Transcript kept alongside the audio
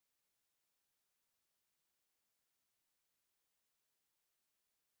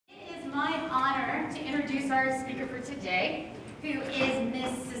my honor to introduce our speaker for today, who is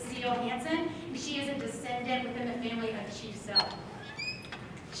Miss Cecile Hansen. She is a descendant within the family of Chief Cell.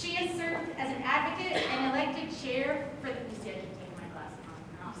 She has served as an advocate and elected chair for the,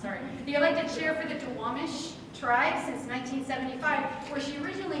 the elected chair for the Duwamish Tribe since 1975, where she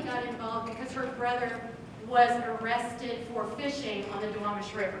originally got involved because her brother was arrested for fishing on the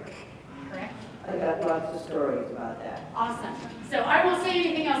Duwamish River. Correct? I got lots of stories about that. Awesome. So I won't say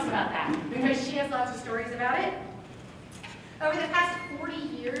anything else about that because she has lots of stories about it. Over the past 40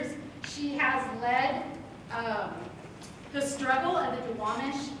 years, she has led the struggle of the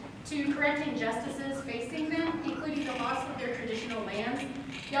Duwamish to correct injustices facing them, including the loss of their traditional lands.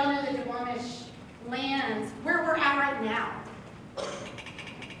 Y'all know the Duwamish lands, where we're at right now,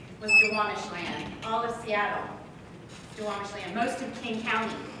 was Duwamish land. All of Seattle, Duwamish land. Most of King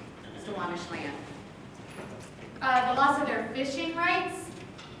County is Duwamish land. The loss of their fishing rights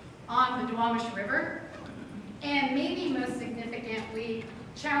on the Duwamish River, and maybe most significantly,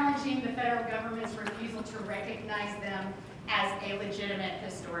 challenging the federal government's refusal to recognize them as a legitimate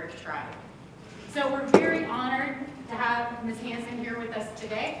historic tribe. So we're very honored to have Ms. Hansen here with us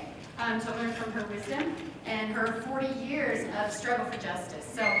today to learn from her wisdom and her 40 years of struggle for justice.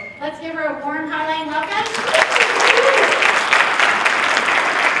 So let's give her a warm Highline welcome.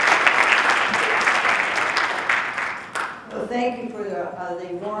 Well, thank you for the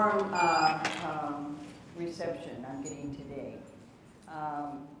warm reception I'm getting today.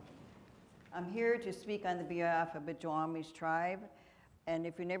 I'm here to speak on the behalf of the Duwamish Tribe. And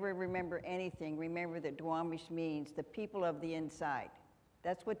if you never remember anything, remember that Duwamish means the people of the inside.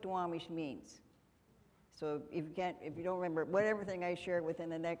 That's what Duwamish means. So if you don't remember everything I share within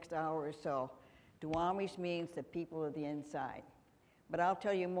the next hour or so, Duwamish means the people of the inside. But I'll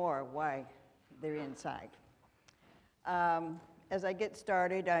tell you more why they're inside. As I get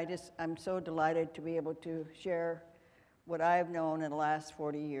started, I'm so delighted to be able to share what I've known in the last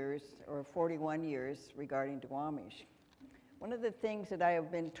 40 years, or 41 years, regarding Duwamish. One of the things that I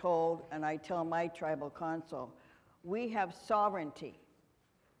have been told, and I tell my tribal council, we have sovereignty.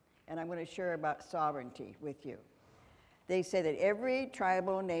 And I'm going to share about sovereignty with you. They say that every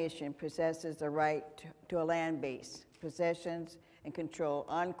tribal nation possesses the right to a land base, possessions and control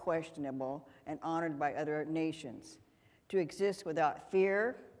unquestionable and honored by other nations, to exist without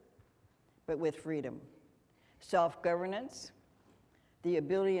fear, but with freedom. Self-governance, the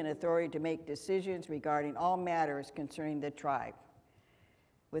ability and authority to make decisions regarding all matters concerning the tribe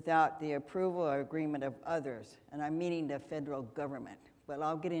without the approval or agreement of others, and I'm meaning the federal government, but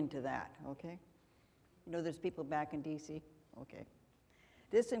I'll get into that, okay? You know there's people back in DC? Okay.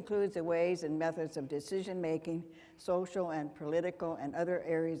 This includes the ways and methods of decision-making, social and political and other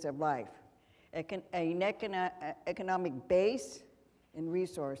areas of life, an economic base and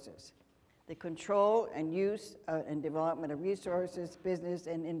resources, the control and use and development of resources, business,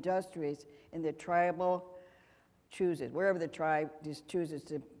 and industries in the tribal chooses, wherever the tribe just chooses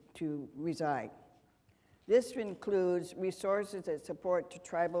to reside. This includes resources that support the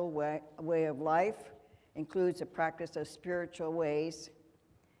tribal way of life, includes the practice of spiritual ways,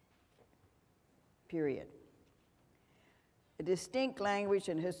 period. A distinct language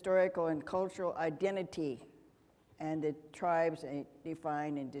and historical and cultural identity, and the tribes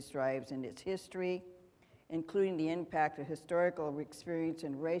define and describes in its history, including the impact of historical experience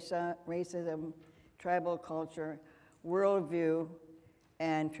in racism, tribal culture, worldview,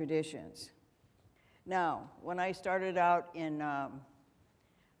 and traditions. Now, when I started out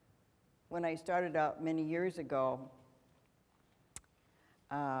many years ago,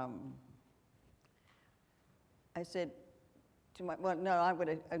 I said to my, well, no, I'm going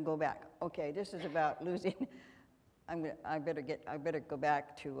to go back. Okay, this is about losing. I better go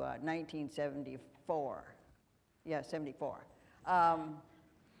back to 1974. Yeah, 74.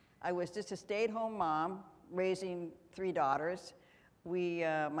 I was just a stay-at-home raising 3 daughters.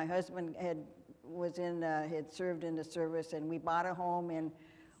 My husband had served in the service, and we bought a home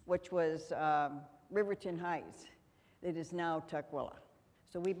which was Riverton Heights. It is now Tukwila.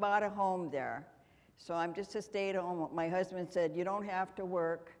 So we bought a home there. So I'm just a stay-at-home. My husband said, you don't have to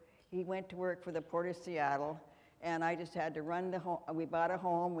work. He went to work for the Port of Seattle, and I just had to run the home. We bought a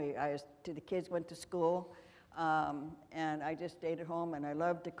home. The kids went to school, and I just stayed at home, and I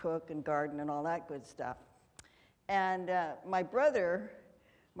loved to cook and garden and all that good stuff. And my dear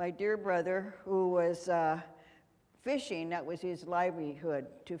brother, who was fishing, that was his livelihood,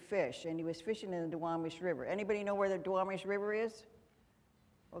 to fish, and he was fishing in the Duwamish River. Anybody know where the Duwamish River is?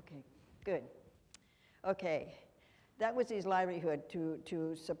 Okay, good. Okay, that was his livelihood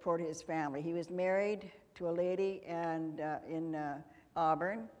to support his family. He was married to a lady in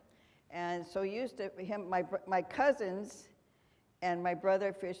Auburn, And so my cousins and my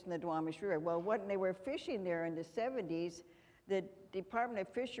brother fished in the Duwamish River. Well, when they were fishing there in the 70s, the Department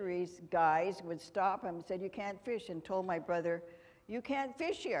of Fisheries guys would stop him and said, "You can't fish," and told my brother, "You can't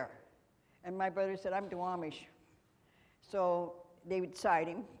fish here." And my brother said, "I'm Duwamish." So they would cite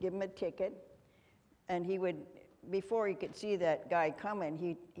him, give him a ticket, and he would, before he could see that guy coming,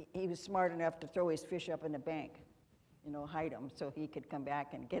 he was smart enough to throw his fish up in the bank, hide them so he could come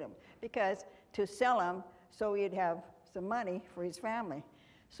back and get them. Because to sell them, so he'd have some money for his family.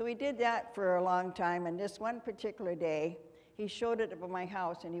 So he did that for a long time, and this one particular day, he showed it up at my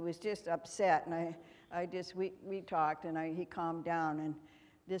house, and he was just upset, and we talked, and he calmed down, and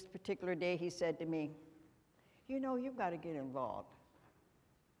this particular day he said to me, "You've got to get involved."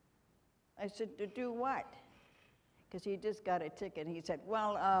 I said, "To do what?" Because he just got a ticket. He said,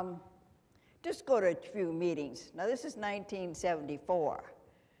 "Well, just go to a few meetings." Now, this is 1974.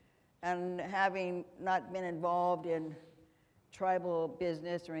 And having not been involved in tribal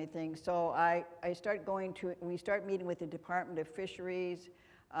business or anything, so we start meeting with the Department of Fisheries,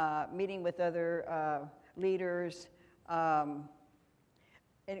 meeting with other leaders, and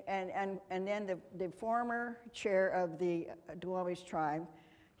then the former chair of the Duwamish Tribe,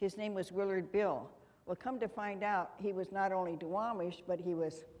 his name was Willard Bill. Well, come to find out, he was not only Duwamish, but he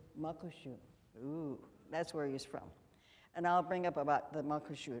was Muckleshoot. Ooh, that's where he's from. And I'll bring up about the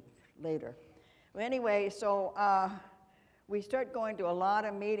Muckleshoot later. Well, anyway, so we start going to a lot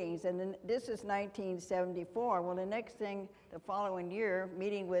of meetings, and then this is 1974. Well, the next thing, the following year,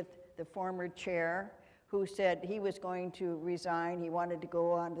 meeting with the former chair, who said he was going to resign. He wanted to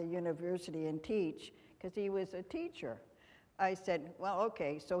go on to university and teach, because he was a teacher. I said, "Well,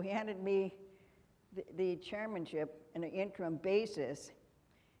 okay." So he handed me the chairmanship on an interim basis,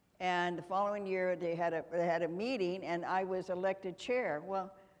 and the following year they had a meeting, and I was elected chair. Well,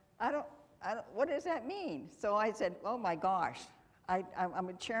 I don't, what does that mean? So I said, "Oh my gosh, I'm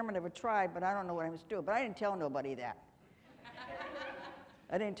a chairman of a tribe, but I don't know what I was doing." But I didn't tell nobody that.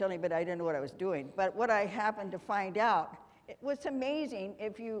 I didn't tell anybody I didn't know what I was doing. But what I happened to find out, it was amazing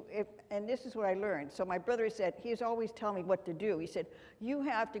and this is what I learned. So my brother said, he's always telling me what to do. He said, "You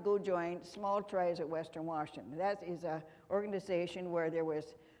have to go join Small Tribes at Western Washington." That is an organization where there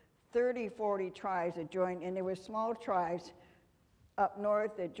was 30, 40 tribes that joined, and there were small tribes up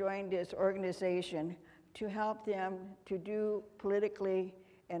north that joined this organization to help them to do politically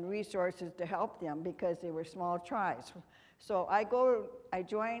and resources to help them because they were small tribes. So I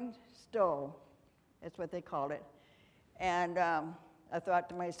joined STOW, that's what they called it, and I thought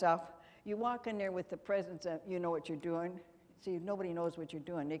to myself, you walk in there with the presence of, you know what you're doing. See, if nobody knows what you're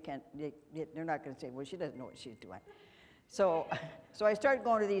doing, they're not going to say, "Well, she doesn't know what she's doing." So I started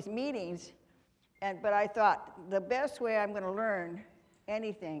going to these meetings, but I thought the best way I'm going to learn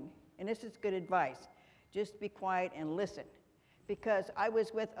anything, and this is good advice, just be quiet and listen. Because I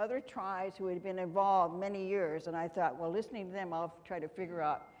was with other tribes who had been involved many years, and I thought, well, listening to them, I'll try to figure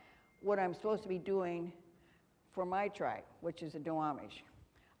out what I'm supposed to be doing for my tribe, which is the Duwamish.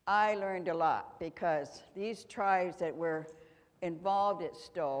 I learned a lot because these tribes that were involved at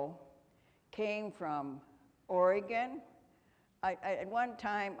STOW came from Oregon. At one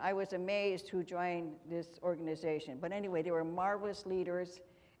time, I was amazed who joined this organization. But anyway, there were marvelous leaders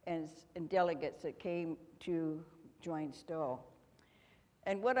and delegates that came to join STOW.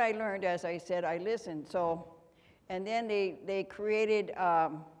 And what I learned, as I said, I listened. And then they created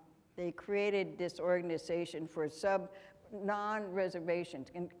this organization for non-reservations.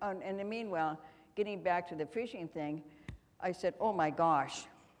 And in the meanwhile, getting back to the fishing thing, I said, "Oh my gosh,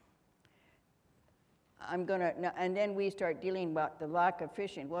 and then we start dealing about the lack of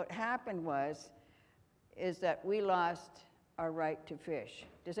fishing." What happened is that we lost our right to fish.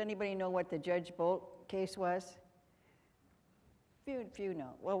 Does anybody know what the Judge Bolt case was? Few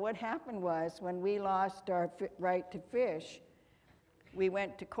know. Well, what happened was when we lost our right to fish, we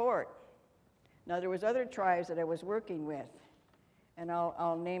went to court. Now, there was other tribes that I was working with, and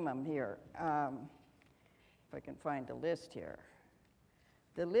I'll name them here, if I can find the list here.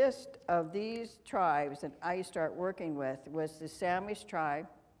 The list of these tribes that I start working with was the Samish tribe,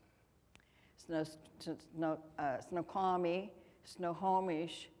 Snoqualmie,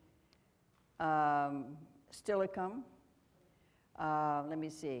 Snohomish, Steilacoom. Let me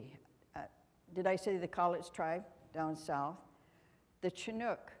see. Did I say the College tribe down south? The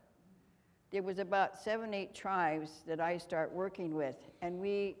Chinook. There was about 7, 8 tribes that I start working with, and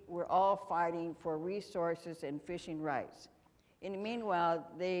we were all fighting for resources and fishing rights. In the meanwhile,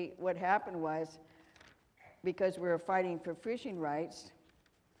 what happened was, because we were fighting for fishing rights,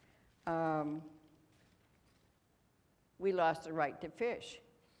 we lost the right to fish.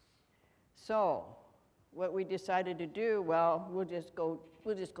 So what we decided to do, well, we'll just go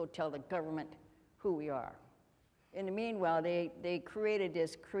tell the government who we are. In the meanwhile, they created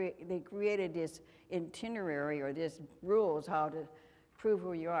this itinerary or this rules how to prove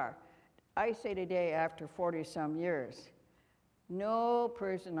who you are. I say today, after 40-some years, no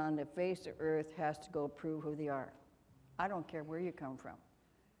person on the face of earth has to go prove who they are. I don't care where you come from.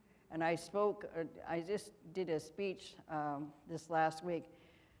 And I just did a speech this last week.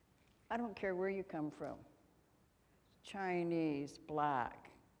 I don't care where you come from. Chinese, black,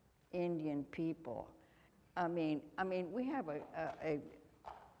 Indian people. I mean, we have a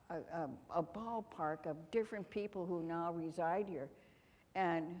ballpark of different people who now reside here.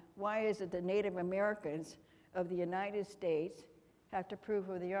 And why is it the Native Americans of the United States have to prove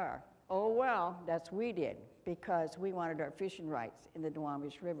who they are? Oh, well, that's we did, because we wanted our fishing rights in the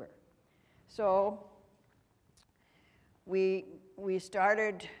Duwamish River. So we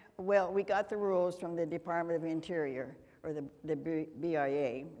started, well, we got the rules from the Department of Interior, or the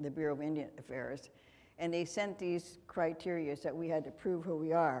BIA, the Bureau of Indian Affairs, and they sent these criteria that we had to prove who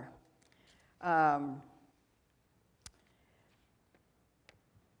we are.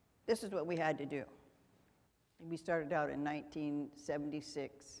 This is what we had to do. We started out in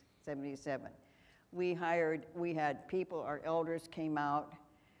 1976, 77. We had people, our elders came out,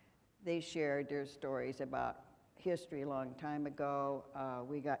 they shared their stories about history a long time ago.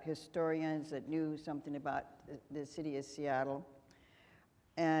 We got historians that knew something about the city of Seattle.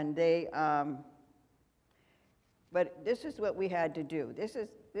 And but this is what we had to do. This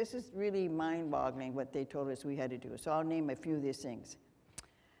is really mind-boggling what they told us we had to do. So I'll name a few of these things.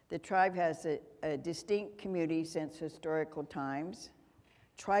 The tribe has a distinct community since historical times.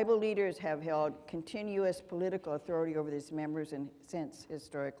 Tribal leaders have held continuous political authority over its members since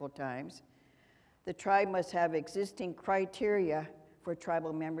historical times. The tribe must have existing criteria for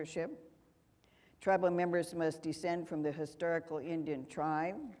tribal membership. Tribal members must descend from the historical Indian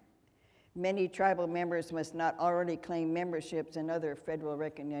tribe. Many tribal members must not already claim memberships in other federal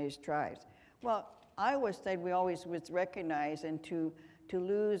recognized tribes. Well, I always said we always was recognized, and to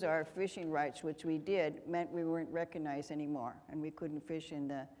lose our fishing rights, which we did, meant we weren't recognized anymore, and we couldn't fish in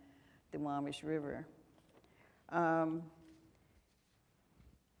the Duwamish River.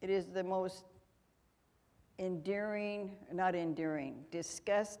 It is the most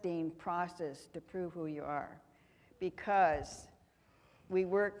disgusting process to prove who you are, because we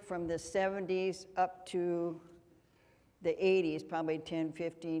worked from the 70s up to the 80s, probably 10,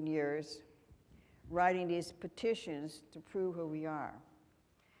 15 years, writing these petitions to prove who we are.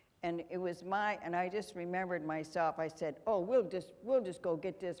 And it was and I just remembered myself, I said, oh, we'll just go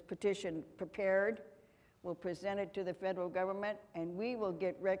get this petition prepared, we'll present it to the federal government, and we will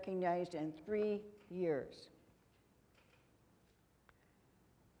get recognized in 3 years.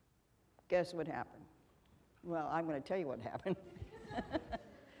 Guess what happened? Well, I'm going to tell you what happened.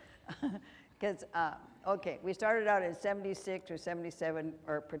 Because, okay, we started out in 76 or 77,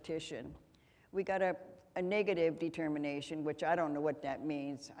 our petition. We got a negative determination, which I don't know what that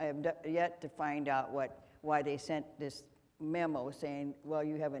means. I have yet to find out why they sent this memo saying, well,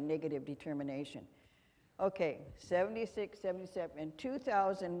 you have a negative determination. Okay, 76, 77. In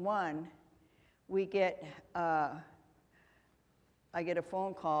 2001, I get a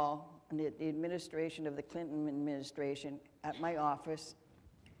phone call from the administration of the Clinton administration at my office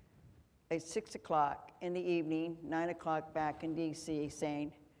at 6 o'clock in the evening, 9 o'clock back in DC,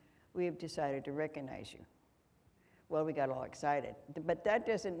 saying, we have decided to recognize you. Well, we got all excited. But that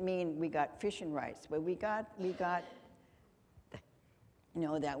doesn't mean we got fishing rights, but we got that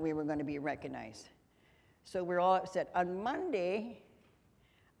we were going to be recognized. So we're all upset. On Monday,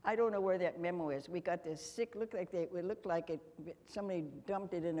 I don't know where that memo is. We got this sick, it looked like somebody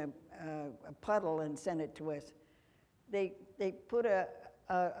dumped it in a puddle and sent it to us. They put a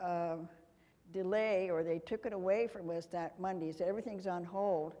delay, or they took it away from us that Monday, said everything's on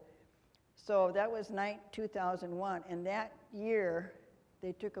hold. So that was 2001, and that year,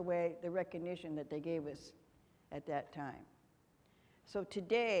 they took away the recognition that they gave us at that time. So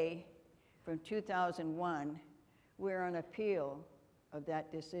today, from 2001, we're on appeal of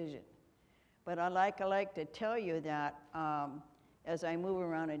that decision. But I like to tell you that as I move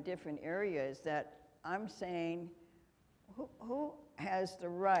around in different areas, that I'm saying, who has the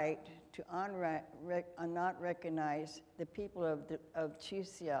right to not recognize the people of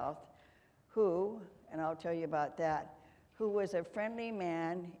Cecile, who, and I'll tell you about that, who was a friendly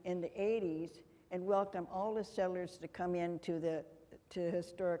man in the 80s and welcomed all the settlers to come into the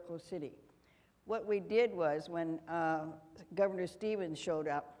historical city. What we did was, when Governor Stevens showed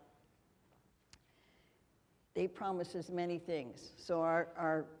up, they promised us many things. So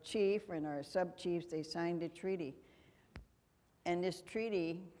our chief and our sub-chiefs, they signed a treaty. And this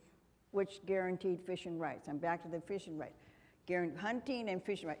treaty, which guaranteed fishing rights. I'm back to the fishing rights. Hunting and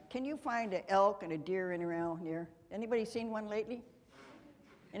fishing rights. Can you find an elk and a deer in around here? Anybody seen one lately?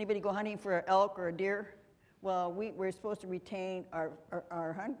 Anybody go hunting for an elk or a deer? Well, we're supposed to retain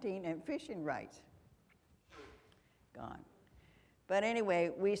our hunting and fishing rights. Gone. But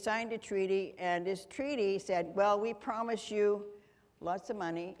anyway, we signed a treaty, and this treaty said, well, we promise you lots of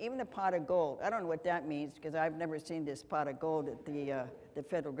money, even a pot of gold. I don't know what that means, because I've never seen this pot of gold that the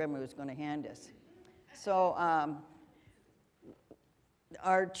federal government was going to hand us. So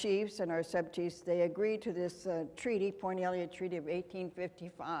our chiefs and our sub-chiefs, they agreed to this treaty, Point Elliott Treaty of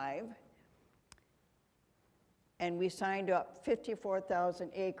 1855, and we signed up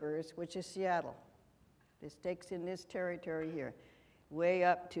 54,000 acres, which is Seattle. This takes in this territory here, way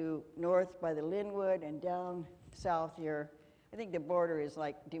up to north by the Linwood and down south here. I think the border is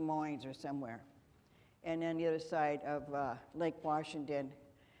like Des Moines or somewhere. And then the other side of Lake Washington.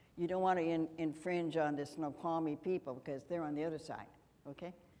 You don't want to infringe on the Snoqualmie people because they're on the other side,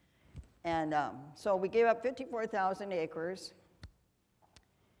 okay? And so we gave up 54,000 acres,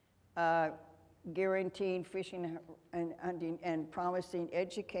 guaranteeing fishing and hunting and promising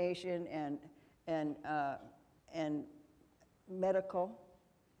education and medical,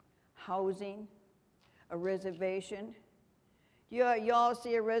 housing, a reservation. You all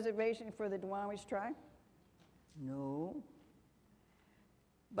see a reservation for the Duwamish Tribe? No.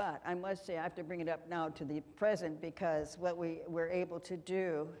 But I must say, I have to bring it up now to the present, because what we were able to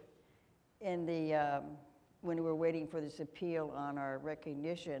do in the, when we were waiting for this appeal on our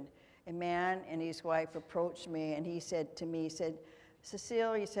recognition, a man and his wife approached me, and he said to me, he said,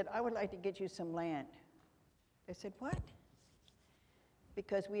 Cecile, he said, I would like to get you some land. I said, what?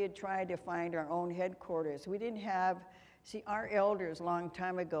 Because we had tried to find our own headquarters. We didn't have, see, our elders a long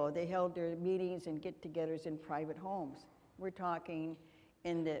time ago, they held their meetings and get-togethers in private homes. We're talking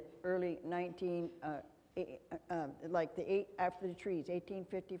in the early after the treaties,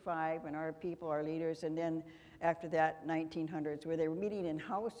 1855, and our people, our leaders, and then after that, 1900s, where they were meeting in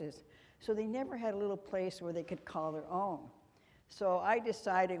houses. So they never had a little place where they could call their own. So I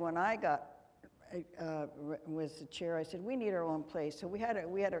decided when I was the chair, I said, we need our own place. So we had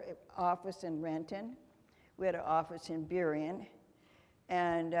an office in Renton, we had an office in Burien,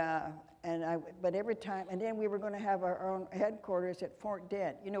 but every time, and then we were going to have our own headquarters at Fort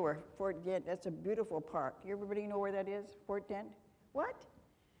Dent. You know where Fort Dent, that's a beautiful park. Everybody know where that is, Fort Dent? What?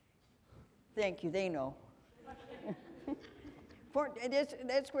 Thank you, they know.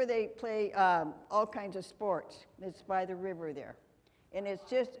 That's where they play all kinds of sports. It's by the river there. And it's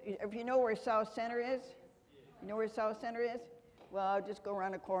just, if you know where South Center is, you know where South Center is? Well, I'll just go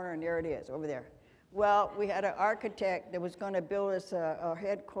around the corner and there it is, over there. Well, we had an architect that was going to build us our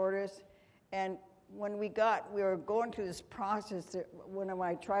headquarters, and when we were going through this process, one of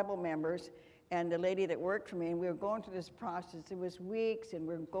my tribal members and the lady that worked for me, and we were going through this process. It was weeks, and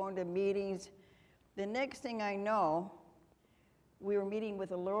we were going to meetings. The next thing I know, we were meeting with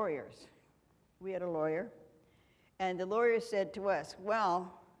the lawyers. We had a lawyer, and the lawyer said to us,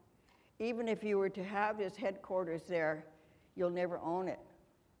 well, even if you were to have this headquarters there, you'll never own it.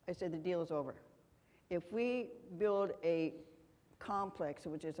 I said, the deal's over. If we build a complex,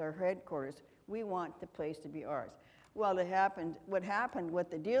 which is our headquarters, we want the place to be ours. Well,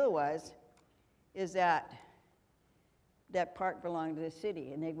 what the deal was, is that park belonged to the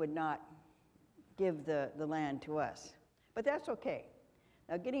city, and they would not give the land to us. But that's okay.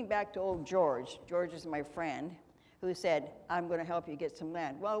 Now, getting back to old George is my friend, who said, I'm going to help you get some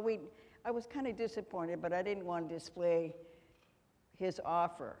land. Well, I was kind of disappointed, but I didn't want to display his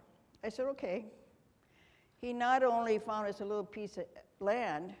offer. I said, okay. He not only found us a little piece of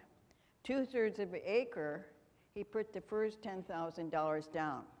land, 2/3 of an acre, he put the first $10,000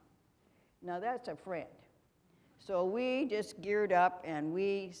 down. Now that's a friend. So we just geared up and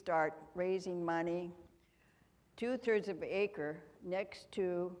we start raising money, 2/3 of an acre next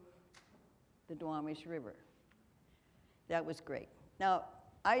to the Duwamish River. That was great. Now,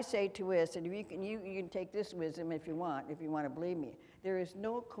 I say to us, and you can take this wisdom if you want to believe me, there is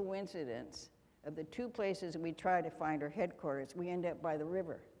no coincidence of the two places we try to find our headquarters, we end up by the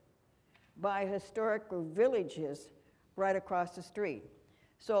river, by historical villages right across the street.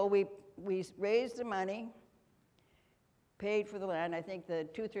 So we raised the money, paid for the land. I think the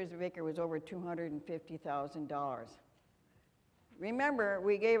 2/3 of an acre was over $250,000. Remember,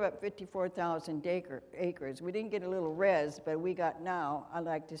 we gave up 54,000 acres. We didn't get a little res, but we got now, I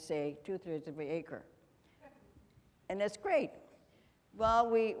like to say, 2/3 of an acre. And that's great.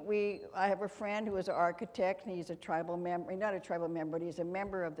 Well, I have a friend who is an architect, and he's a tribal member, not a tribal member, but he's a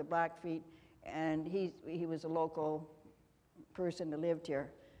member of the Blackfeet, and he was a local person that lived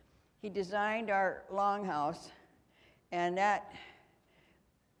here. He designed our longhouse, and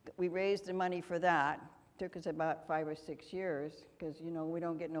we raised the money for that. Took us about 5 or 6 years, because we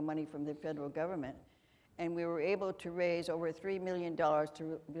don't get no money from the federal government. And we were able to raise over $3 million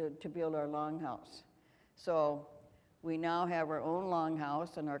to build our longhouse. So we now have our own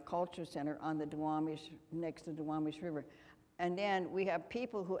longhouse and our culture center on the Duwamish, next to the Duwamish River. And then we have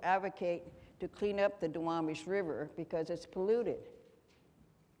people who advocate to clean up the Duwamish River because it's polluted.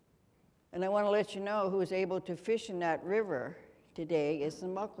 And I want to let you know who's able to fish in that river today is the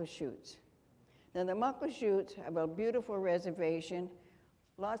Muckleshoots. Now the Muckleshoots have a beautiful reservation,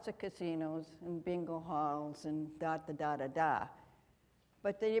 lots of casinos and bingo halls and da-da-da-da-da.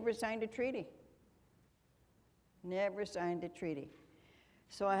 But they never signed a treaty. Never signed a treaty.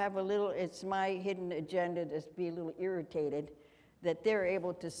 So I have it's my hidden agenda to be a little irritated that they're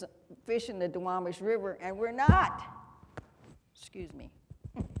able to fish in the Duwamish River and we're not. Excuse me.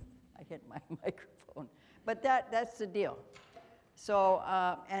 I hit my microphone. But that's the deal. So,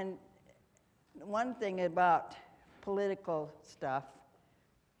 and one thing about political stuff,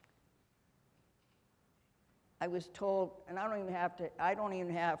 I was told, and I don't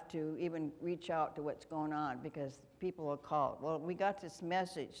even have to even reach out to what's going on because people will call. Well, we got this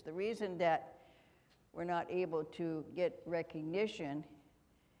message. The reason that we're not able to get recognition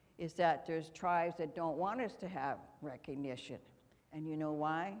is that there's tribes that don't want us to have recognition. And you know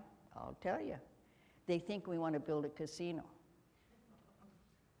why? I'll tell you. They think we want to build a casino.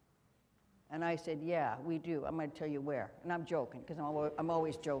 And I said, yeah, we do. I'm going to tell you where. And I'm joking, because I'm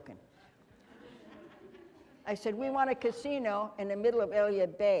always joking. I said, we want a casino in the middle of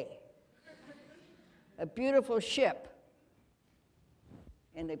Elliott Bay. A beautiful ship.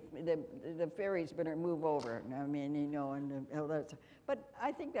 And the ferries better move over. I mean, but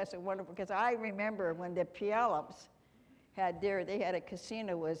I think that's a wonderful, because I remember when the Puyallups they had a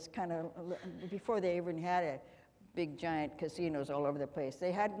casino, was kind of, before they even had a big giant casinos all over the place.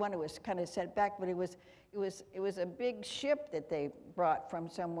 They had one that was kind of set back, but it was a big ship that they brought from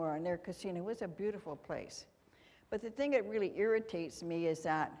somewhere, and their casino was a beautiful place. But the thing that really irritates me is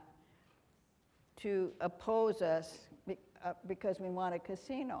that to oppose us because we want a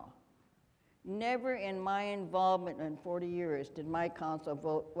casino. Never in my involvement in 40 years did my council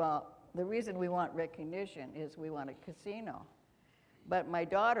vote, well, the reason we want recognition is we want a casino. But my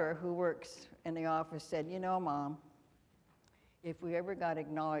daughter, who works in the office, said, Mom, if we ever got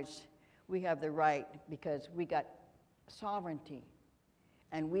acknowledged, we have the right because we got sovereignty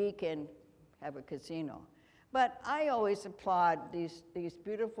and we can have a casino. But I always applaud these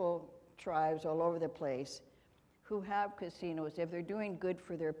beautiful tribes all over the place who have casinos. If they're doing good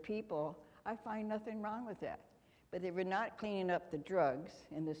for their people, I find nothing wrong with that. But if we're not cleaning up the drugs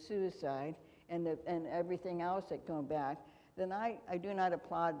and the suicide and everything else that come back, then I do not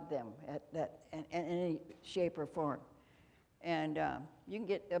applaud them in any shape or form. And you can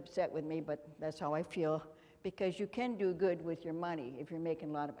get upset with me, but that's how I feel, because you can do good with your money if you're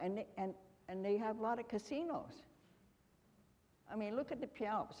making a lot of, and they have a lot of casinos. I mean, look at the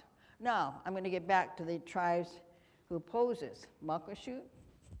Puyallups. Now, I'm going to get back to the tribes who opposes. Muckleshoot,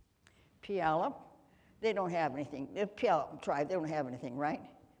 Puyallup, they don't have anything. The Puyallup tribe, they don't have anything, right?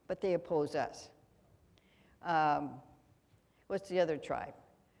 But they oppose us. What's the other tribe?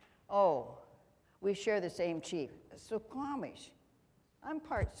 Oh, we share the same chief. Suquamish. I'm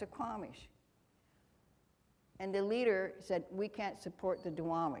part Suquamish. And the leader said, we can't support the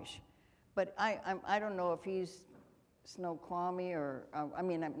Duwamish. But I don't know if he's Snoqualmie or, I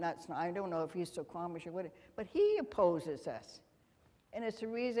don't know if he's Suquamish or what, but he opposes us. And it's the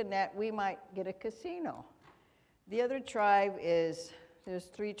reason that we might get a casino. The other tribe is,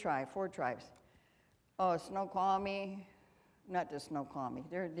 there's 4 tribes. Oh, Snoqualmie, not the Snoqualmie,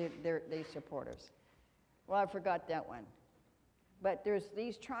 they support us. Well, I forgot that one. But there's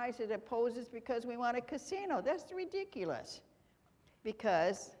these tribes that oppose us because we want a casino. That's ridiculous.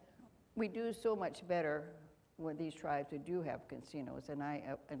 Because we do so much better with these tribes who do have casinos, and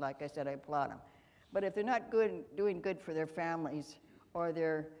like I said, I applaud them. But if they're not doing good for their families or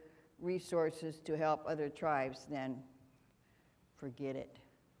their resources to help other tribes, then forget it.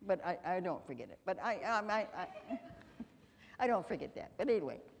 But I don't forget it. But I don't forget that. But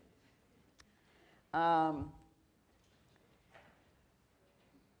anyway, the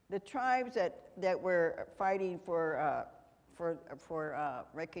tribes that were fighting for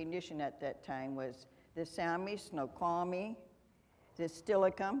recognition at that time was the Sami, Snoqualmie, the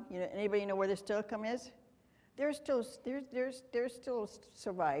Steilacoom. Anybody know where the Steilacoom is? they're still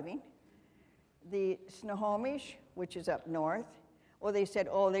surviving. The Snohomish, which is up north, well, they said,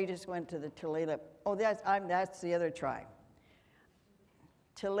 oh, they just went to the Tulalip. Oh, that's the other tribe.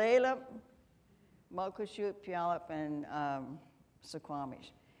 Tulalip, Muckleshoot, Puyallup, and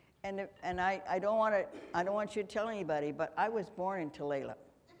Suquamish. And I don't want you to tell anybody, but I was born in Tulalip.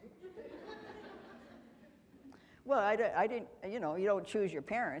 Well, I didn't, you know, you don't choose your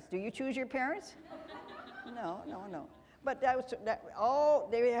parents. Do you choose your parents? No. But they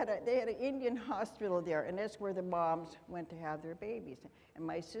had an Indian hospital there, and that's where the moms went to have their babies. And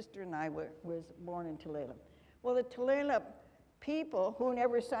my sister and I was born in Tulalip. Well, the Tulalip people who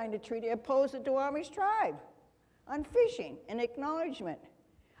never signed a treaty opposed the Duwamish Tribe on fishing and acknowledgement.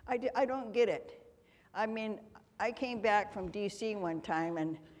 I don't get it. I mean, I came back from D.C. one time,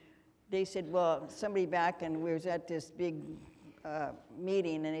 and they said, well, somebody back, and we was at this big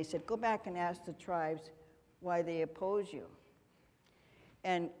meeting, and they said, go back and ask the tribes why they oppose you.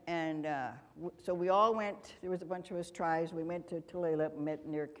 So we all went, there was a bunch of us tribes, we went to Tulalip and met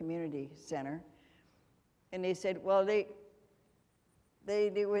in their community center, and they said, well, they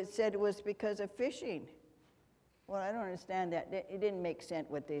said it was because of fishing. Well, I don't understand that. It didn't make sense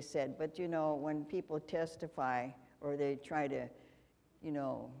what they said, but you know, when people testify or they try to, you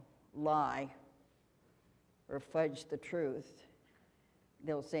know, lie or fudge the truth,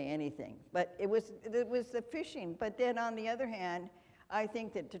 they'll say anything. But it was the fishing. But then on the other hand, I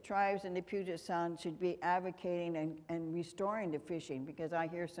think that the tribes in the Puget Sound should be advocating and restoring the fishing, because I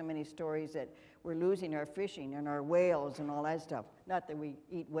hear so many stories that we're losing our fishing and our whales and all that stuff. Not that we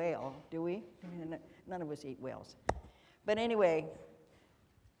eat whale, do we? None of us eat whales. But anyway,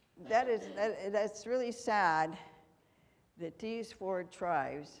 that's really sad that these 4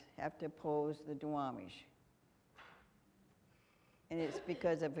 tribes have to oppose the Duwamish. And it's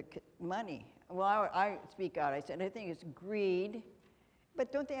because of money. Well, I speak out. I said, I think it's greed,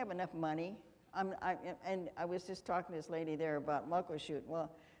 but don't they have enough money? And I was just talking to this lady there about Muckleshoot.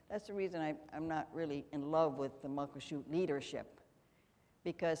 Well, that's the reason I'm not really in love with the Muckleshoot leadership,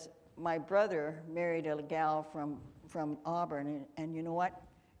 because my brother married a gal from Auburn, and you know what?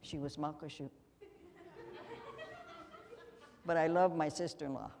 She was Muckleshoot. But I love my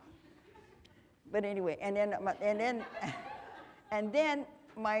sister-in-law. But anyway, and then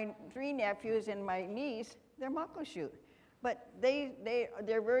my 3 nephews and my niece, they're Muckleshoot. But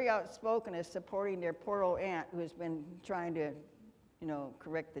they're very outspoken as supporting their poor old aunt who's been trying to, you know,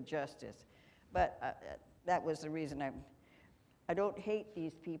 correct the justice. But that was the reason I don't hate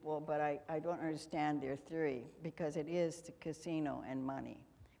these people, but I don't understand their theory, because it is the casino and money,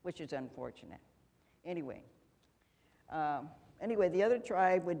 which is unfortunate. Anyway, the other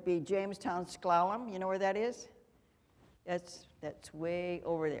tribe would be Jamestown Sklallam. You know where that is? That's way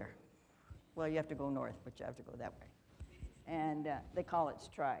over there. Well, you have to go north, but you have to go that way. And they call it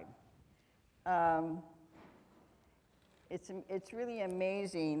tribe. It's really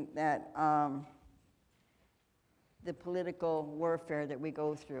amazing that the political warfare that we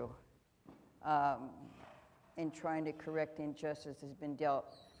go through in trying to correct injustice has been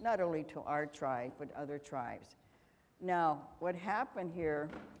dealt not only to our tribe, but other tribes. Now, what happened here,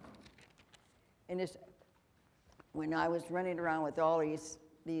 when I was running around with all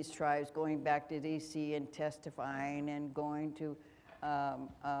these tribes, going back to D.C. and testifying and going to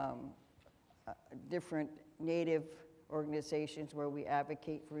different Native organizations where we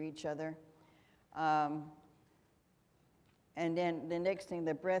advocate for each other. And then the next thing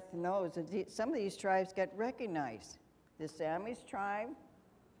the breath knows is some of these tribes got recognized. The Samish tribe,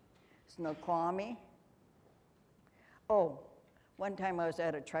 Snoqualmie. Oh, one time I was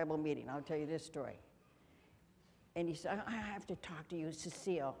at a tribal meeting. I'll tell you this story. And he said, I have to talk to you,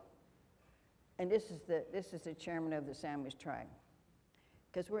 Cecile. And this is the chairman of the Samish tribe.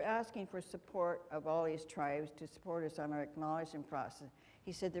 Because we're asking for support of all these tribes to support us on our acknowledgement process.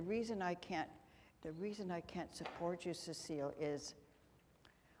 He said, the reason I can't support you, Cecile, is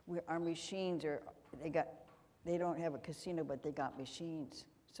our machines they don't have a casino, but they got machines.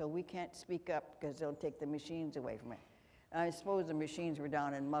 So we can't speak up because they'll take the machines away from it. And I suppose the machines were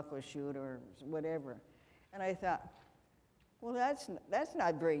down in Muckleshoot or whatever. And I thought, well, that's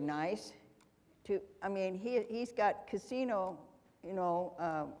not very nice. He's got casino,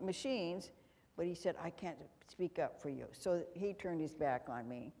 machines, but he said, I can't speak up for you. So he turned his back on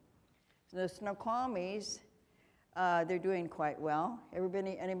me. The Snoqualmies, they're doing quite well.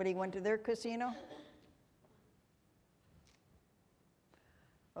 Anybody went to their casino?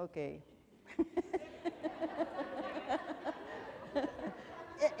 Okay.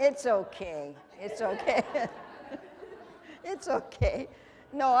 It's okay. It's okay. It's okay.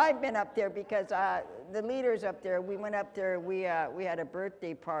 No, I've been up there because the leaders up there, we went up there, we had a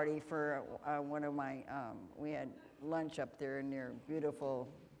birthday party for one of my, we had lunch up there in their beautiful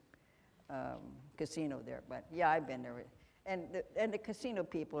casino there. But yeah, I've been there. And the casino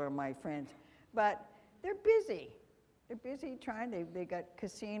people are my friends. But they're busy. They're busy they got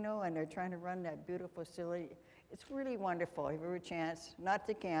casino and they're trying to run that beautiful facility. It's really wonderful. If you have a chance, not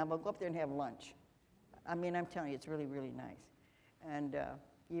to gamble, go up there and have lunch. I mean, I'm telling you, it's really, really nice. And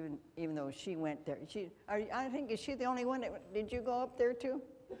even though she went there, I think, is she the only one that, did you go up there too?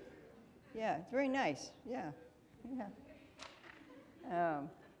 Yeah, it's very nice, yeah.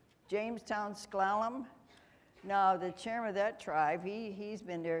 Jamestown Sklallam. Now, the chairman of that tribe, he's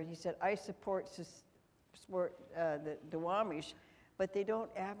been there. He said, I support the Duwamish, but they don't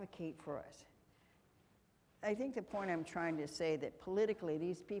advocate for us. I think the point I'm trying to say that politically,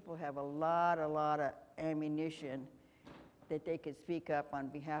 these people have a lot of ammunition that they could speak up on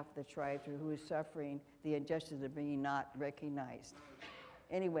behalf of the tribes who is suffering the injustice of being not recognized.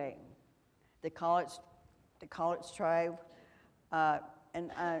 Anyway, the College tribe,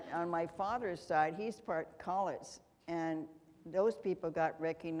 and on my father's side, he's part College, and those people got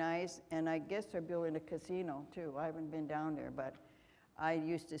recognized, and I guess they're building a casino too. I haven't been down there, but I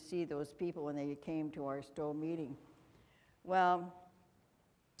used to see those people when they came to our Stowe meeting. Well,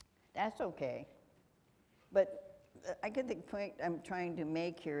 that's okay. But I think the point I'm trying to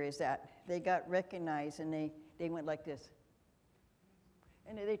make here is that they got recognized and they went like this.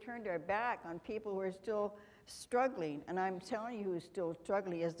 And they turned their back on people who are still struggling. And I'm telling you who's still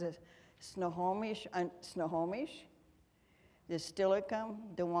struggling is the Snohomish, the Stilichum,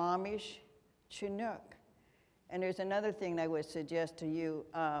 Duwamish, Chinook. And there's another thing I would suggest to you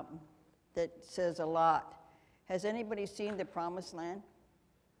that says a lot. Has anybody seen The Promised Land?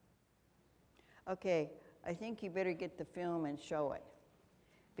 Okay, I think you better get the film and show it,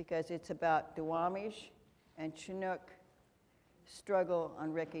 because it's about Duwamish and Chinook struggle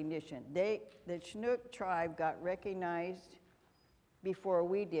on recognition. The Chinook tribe got recognized before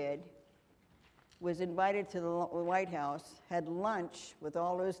we did, was invited to the White House, had lunch with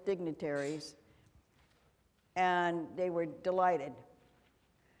all those dignitaries, and they were delighted.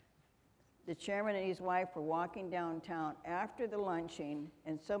 The chairman and his wife were walking downtown after the luncheon,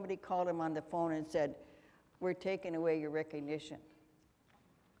 and somebody called him on the phone and said, we're taking away your recognition.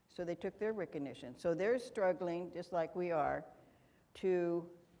 So they took their recognition. So they're struggling, just like we are, to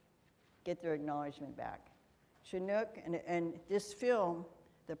get their acknowledgement back. Chinook, and this film,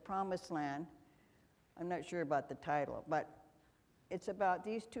 The Promised Land, I'm not sure about the title, but it's about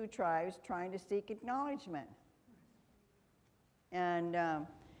these two tribes trying to seek acknowledgement. And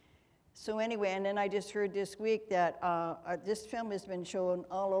so anyway, and then I just heard this week that this film has been shown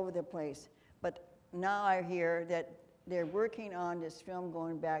all over the place, but now I hear that they're working on this film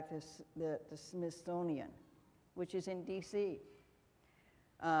going back to the Smithsonian, which is in DC.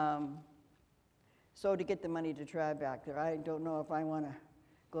 So to get the money to try back there, I don't know if I want to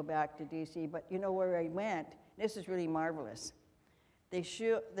go back to DC, but you know where I went? This is really marvelous. They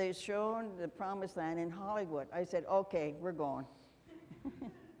shown The Promised Land in Hollywood. I said, okay, we're going.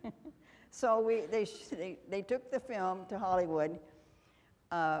 So they took the film to Hollywood.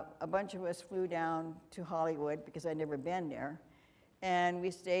 A bunch of us flew down to Hollywood because I'd never been there. And we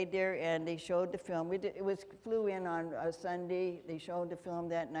stayed there and they showed the film. Flew in on a Sunday. They showed the film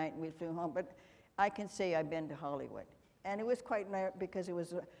that night and we flew home. But I can say I've been to Hollywood. And it was quite nice because it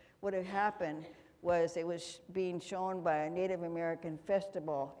was, what had happened was it was being shown by a Native American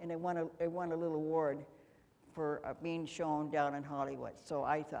festival, and it won a little award for being shown down in Hollywood. So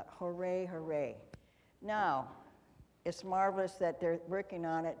I thought, hooray, hooray. Now, it's marvelous that they're working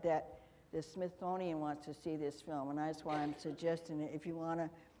on it, that the Smithsonian wants to see this film, and that's why I'm suggesting it. If you want to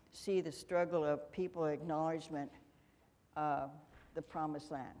see the struggle of people acknowledgement, The Promised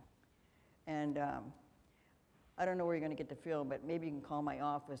Land. And I don't know where you're going to get the film, but maybe you can call my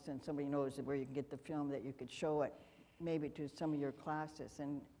office and somebody knows where you can get the film that you could show it, maybe to some of your classes.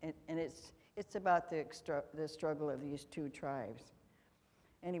 And it's about the struggle of these two tribes.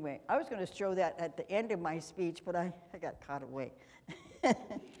 Anyway, I was going to show that at the end of my speech, but I got caught away.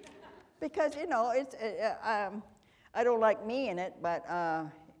 Because, you know, I don't like me in it, but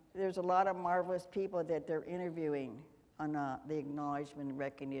there's a lot of marvelous people that they're interviewing on the acknowledgement and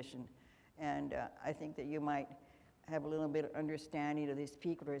recognition. And I think that you might have a little bit of understanding of these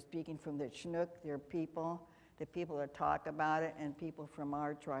people who are speaking from the Chinook, their people, the people that talk about it, and people from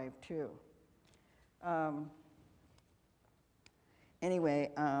our tribe too.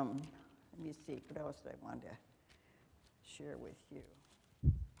 Anyway, let me see, what else did I want to share with you?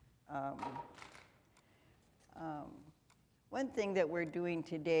 One thing that we're doing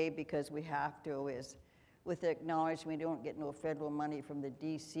today, because we have to, is with the acknowledgement we don't get no federal money from the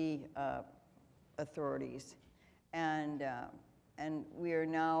DC authorities. And we are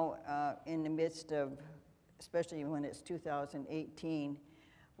now in the midst of, especially when it's 2018,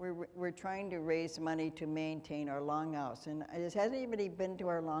 we're trying to raise money to maintain our longhouse. And has anybody been to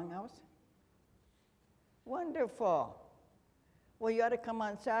our longhouse? Wonderful. Well, you ought to come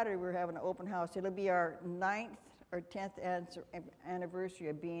on Saturday. We're having an open house. It'll be our 9th or 10th anniversary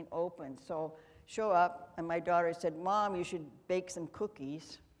of being open. So show up. And my daughter said, Mom, you should bake some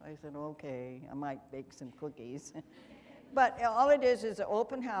cookies. I said, okay, I might bake some cookies. But all it is an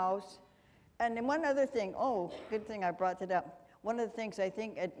open house. And then one other thing, oh, good thing I brought that up. One of the things, I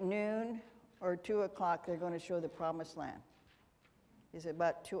think at noon or 2 o'clock, they're going to show the Promised Land. It's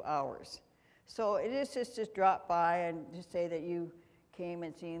about 2 hours. So it is just drop by and just say that you came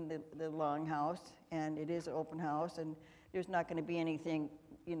and seen the longhouse, and it is an open house, and there's not going to be anything,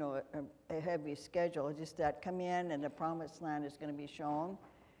 you know, a heavy schedule. It's just that come in and the Promised Land is going to be shown.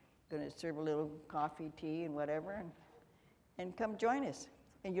 Going to serve a little coffee, tea, and whatever, and come join us.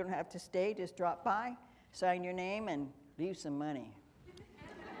 And you don't have to stay, just drop by, sign your name, and leave some money.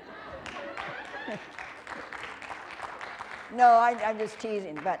 No, I'm just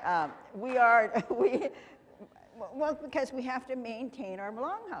teasing, but well, because we have to maintain our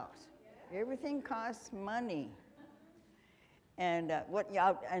longhouse. Everything costs money. And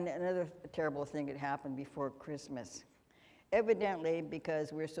and another terrible thing that happened before Christmas. Evidently,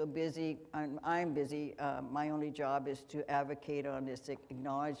 because we're so busy, I'm busy, my only job is to advocate on this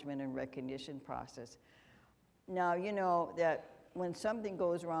acknowledgement and recognition process. Now, you know that when something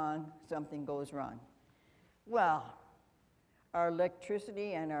goes wrong, something goes wrong. Well, our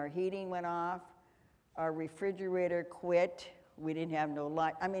electricity and our heating went off, our refrigerator quit, we didn't have no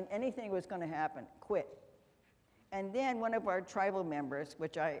light. I mean, anything was going to happen, quit. And then one of our tribal members,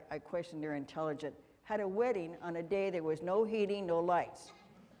 which I questioned their intelligence, had a wedding on a day there was no heating, no lights.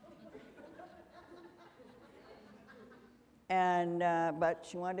 And, but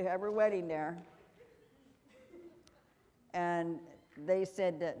she wanted to have her wedding there. And they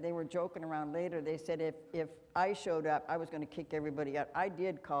said that they were joking around later. They said if I showed up, I was going to kick everybody out. I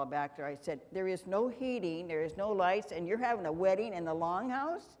did call back there. I said, there is no heating, there is no lights, and you're having a wedding in the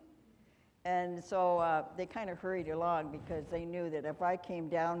longhouse? And so they kind of hurried along because they knew that if I came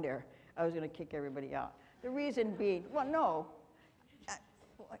down there, I was going to kick everybody out. The reason being, well, no,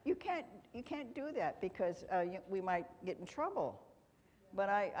 you can't do that because we might get in trouble. But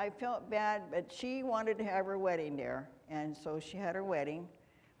I felt bad, but she wanted to have her wedding there, and so she had her wedding,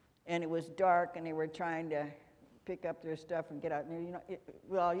 and it was dark, and they were trying to pick up their stuff and get out. And,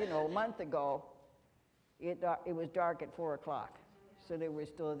 you know, a month ago, it was dark at 4 o'clock, so they were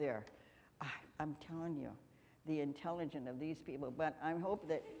still there. I'm telling you, the intelligence of these people. But I'm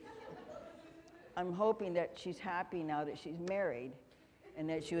hoping that she's happy now that she's married, and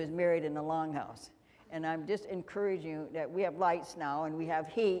that she was married in the longhouse. And I'm just encouraging you that we have lights now and we have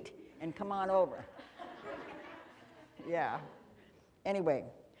heat, and come on over. Yeah. Anyway,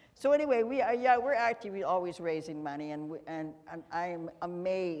 we're actively always raising money, and I'm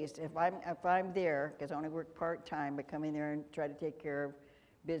amazed if I'm there, because I only work part-time, but come in there and try to take care of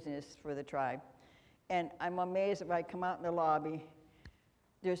business for the tribe. And I'm amazed if I come out in the lobby,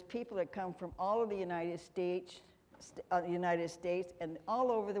 there's people that come from all of the United States and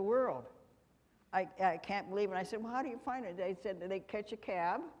all over the world. I can't believe it. And I said, well, how do you find it? They said that they catch a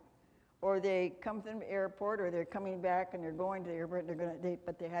cab, or they come from the airport, or they're coming back and they're going to the airport,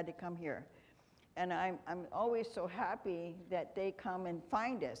 but they had to come here. And I'm always so happy that they come and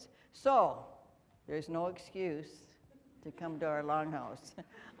find us. So there's no excuse to come to our longhouse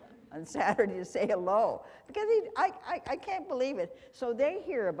on Saturday to say hello, because I can't believe it. So they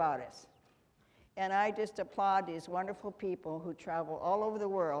hear about us. And I just applaud these wonderful people who travel all over the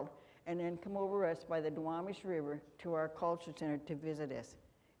world and then come over us by the Duwamish River to our culture center to visit us.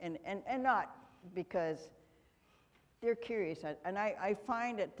 And not because they're curious. And I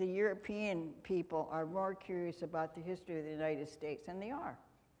find that the European people are more curious about the history of the United States than they are.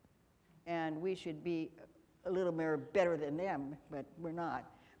 And we should be a little more better than them, but we're not.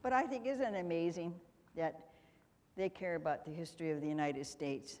 But I think, isn't it amazing that they care about the history of the United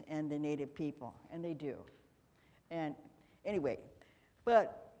States and the Native people, and they do. And anyway,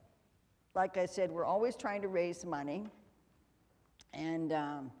 but like I said, we're always trying to raise money, and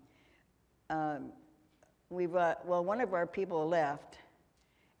one of our people left,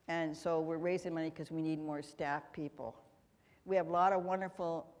 and so we're raising money because we need more staff people. We have a lot of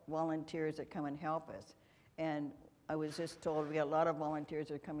wonderful volunteers that come and help us, and I was just told we got a lot of volunteers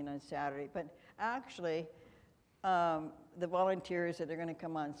that are coming on Saturday, but actually, the volunteers that are going to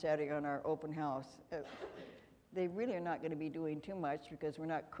come on Saturday on our open house, they really are not going to be doing too much because we're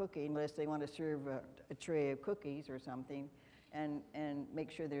not cooking unless they want to serve a tray of cookies or something, and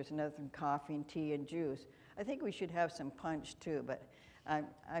make sure there's enough coffee and tea and juice. I think we should have some punch too, but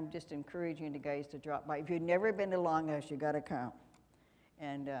I'm just encouraging you guys to drop by. If you've never been to Longhouse, you got to come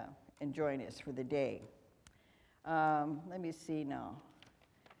and join us for the day. Let me see now.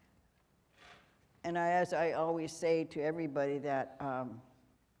 And as I always say to everybody that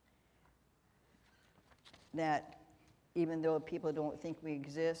that even though people don't think we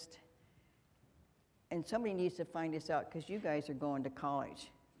exist, and somebody needs to find this out because you guys are going to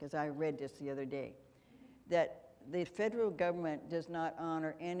college, because I read this the other day, that the federal government does not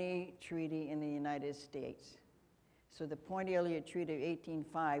honor any treaty in the United States. So the Point Elliott Treaty of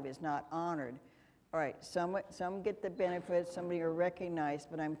 1805 is not honored. All right, some get the benefits, some are recognized,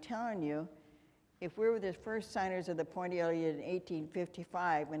 but I'm telling you, if we were the first signers of the Point Elliott in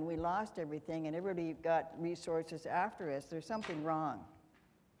 1855 when we lost everything and everybody got resources after us, there's something wrong.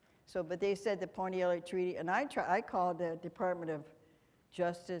 So, but they said the Point Elliott Treaty, and I called the Department of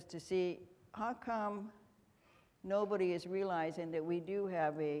Justice to see how come nobody is realizing that we do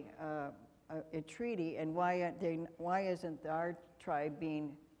have a treaty, and why isn't our tribe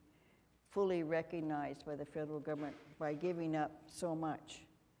being fully recognized by the federal government by giving up so much?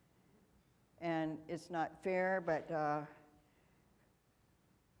 And it's not fair, but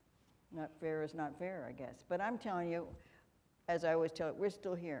not fair is not fair, I guess. But I'm telling you, as I always tell it, we're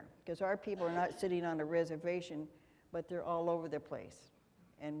still here because our people are not sitting on a reservation, but they're all over the place.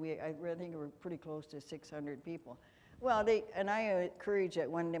 And I think we're pretty close to 600 people. Well, and I encourage it.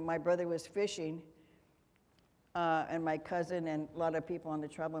 When my brother was fishing, and my cousin and a lot of people on the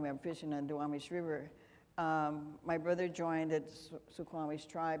tribe, we were fishing on Duwamish River. My brother joined the Duwamish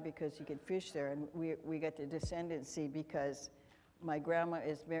Tribe because he could fish there, and we got the descendancy because my grandma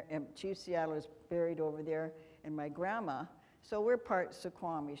Chief Seattle is buried over there, and my grandma, so we're part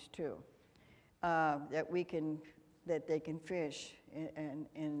Suquamish too, that they can fish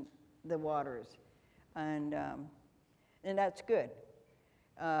in the waters, and that's good.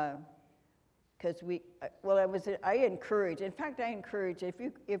 Because I encourage. In fact, I encourage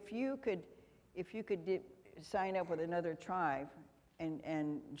if you could sign up with another tribe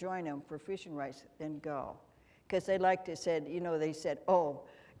and join them for fishing rights, then go. Because they like to said, they said, oh,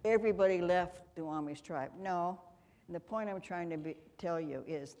 everybody left the Duwamish Tribe. No, and the point I'm trying to tell you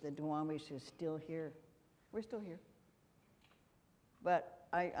is the Duwamish is still here. We're still here. But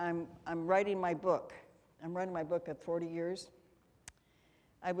I'm writing my book. I'm writing my book of 40 years.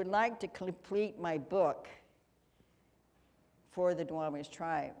 I would like to complete my book for the Duwamish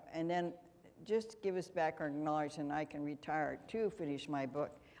Tribe, and then just give us back our knowledge, and I can retire to finish my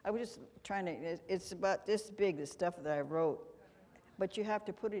book. I was just trying to, it's about this big, the stuff that I wrote, but you have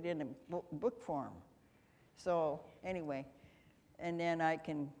to put it in a book form. So anyway, and then I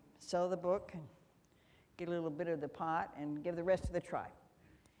can sell the book and get a little bit of the pot and give the rest to the tribe.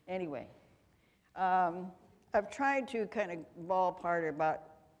 Anyway, I've tried to kind of ballpark about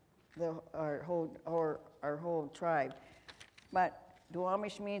our whole tribe, but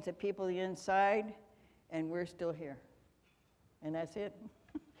Duwamish means the people the inside, and we're still here, and that's it.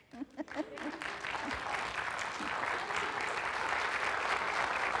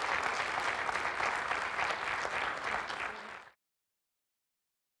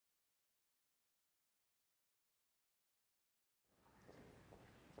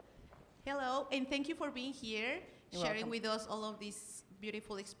 Hello, and thank you for being here, You're sharing welcome. with us all of these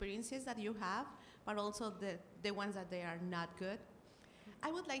beautiful experiences that you have, but also the ones that they are not good.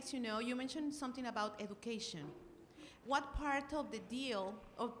 I would like to know, you mentioned something about education. What part of the deal,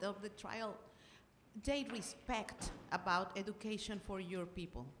 of the trial, they respect about education for your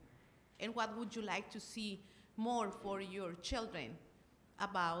people? And what would you like to see more for your children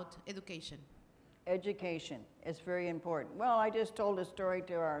about education? Education is very important. Well, I just told a story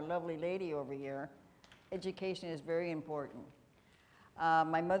to our lovely lady over here. Education is very important.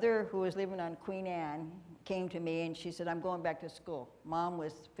 My mother, who was living on Queen Anne, came to me and she said, I'm going back to school. Mom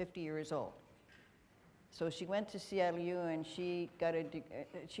was 50 years old. So she went to CLU and she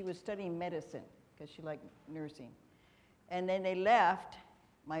was studying medicine because she liked nursing. And then they left,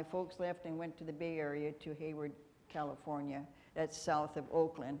 my folks left and went to the Bay Area to Hayward, California. That's south of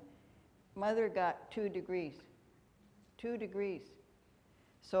Oakland. Mother got 2 degrees. 2 degrees.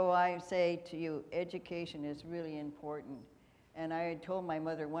 So I say to you, education is really important. And I had told my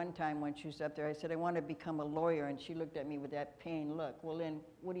mother one time when she was up there, I said, I want to become a lawyer. And she looked at me with that pained look. Well, then,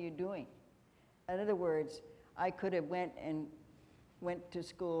 what are you doing? In other words, I could have went to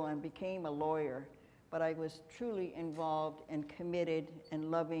school and became a lawyer, but I was truly involved and committed and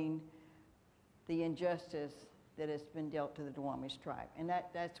loving the injustice that has been dealt to the Duwamish tribe. And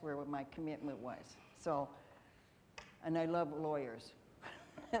that's where my commitment was. So, and I love lawyers.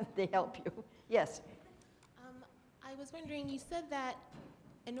 They help you. Yes? I was wondering, you said that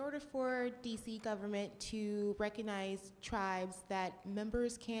in order for DC government to recognize tribes, that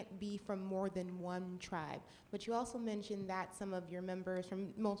members can't be from more than one tribe. But you also mentioned that some of your members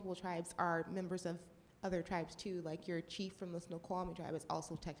from multiple tribes are members of other tribes too, like your chief from the Snoqualmie tribe is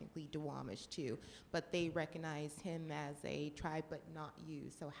also technically Duwamish too, but they recognize him as a tribe but not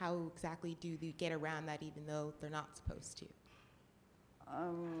you. So how exactly do you get around that even though they're not supposed to?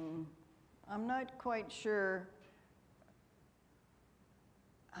 I'm not quite sure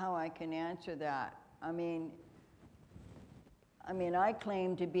how I can answer that. I mean, I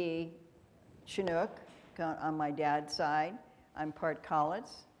claim to be Chinook on my dad's side. I'm part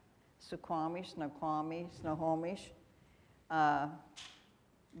Cowlitz, Suquamish, Snoqualmie, Snohomish.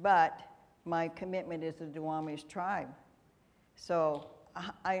 But my commitment is the Duwamish tribe. So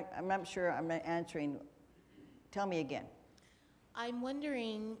I'm not sure I'm not answering. Tell me again. I'm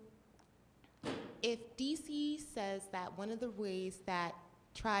wondering if DC says that one of the ways that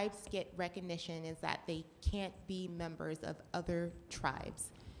tribes get recognition is that they can't be members of other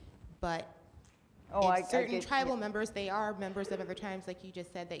tribes, but certain tribal members, they are members of other tribes, like you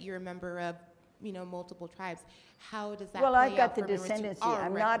just said that you're a member of, multiple tribes. How does that? Well, I've got the descendancy.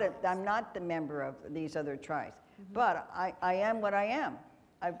 I'm not the member of these other tribes, but I am what I am.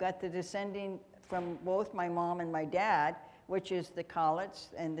 I've got the descending from both my mom and my dad, which is the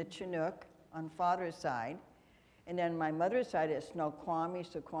Cowlitz and the Chinook on father's side. And then my mother's side is Snoqualmie,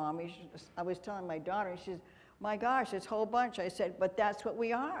 Suquamish. I was telling my daughter, she says, my gosh, it's a whole bunch. I said, but that's what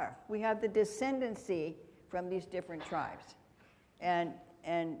we are. We have the descendancy from these different tribes.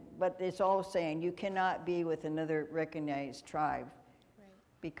 But it's all saying you cannot be with another recognized tribe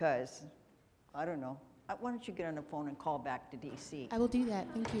because, I don't know. Why don't you get on the phone and call back to DC? I will do that,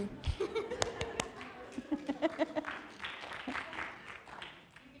 thank you.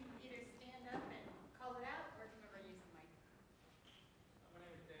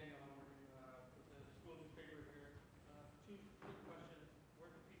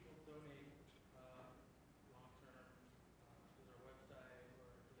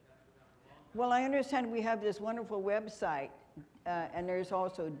 Well, I understand we have this wonderful website, and there's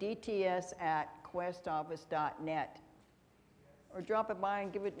also dts@questoffice.net. Or drop it by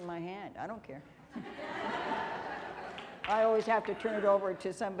and give it in my hand. I don't care. I always have to turn it over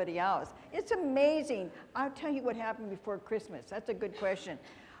to somebody else. It's amazing. I'll tell you what happened before Christmas. That's a good question.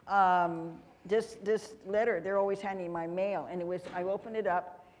 This letter, they're always handing my mail, and I opened it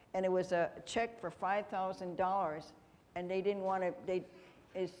up, and it was a check for $5,000, and they didn't want to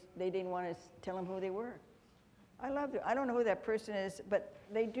tell them who they were. I love it. I don't know who that person is, but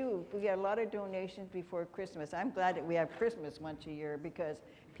they do. We get a lot of donations before Christmas. I'm glad that we have Christmas once a year because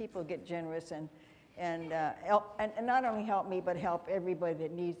people get generous and not only help me, but help everybody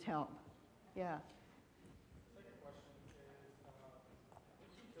that needs help. Yeah. Second question is,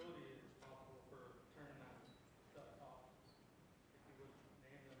 which utility is responsible for turning that stuff off? If you would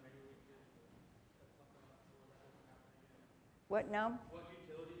name them, maybe we could set something up so that doesn't happen again. What now? What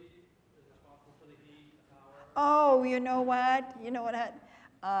utility is responsible for the heat, the power? Oh, you know what?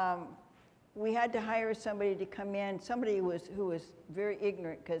 We had to hire somebody to come in, somebody who was very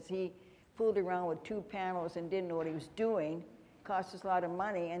ignorant because he fooled around with 2 panels and didn't know what he was doing. Cost us a lot of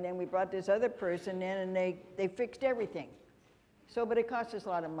money, and then we brought this other person in and they fixed everything. But it cost us a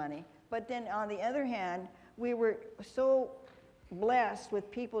lot of money. But then on the other hand, we were so blessed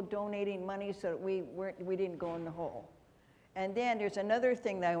with people donating money so that we didn't go in the hole. And then there's another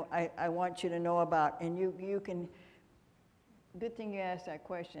thing that I want you to know about, and you can, good thing you asked that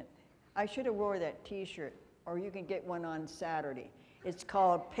question. I should have wore that t-shirt, or you can get one on Saturday. It's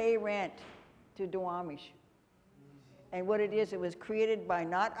called Pay Rent to Duwamish. And what it is, it was created by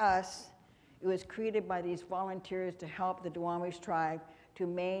not us, it was created by these volunteers to help the Duwamish tribe to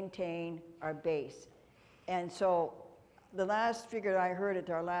maintain our base. And so the last figure I heard at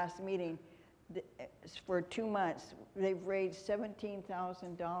our last meeting, for 2 months, they've raised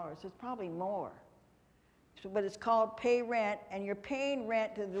 $17,000. It's probably more. But it's called Pay Rent, and you're paying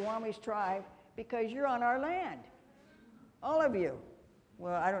rent to the Duwamish tribe because you're on our land. All of you.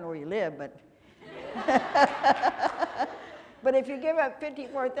 Well, I don't know where you live, but... But if you give up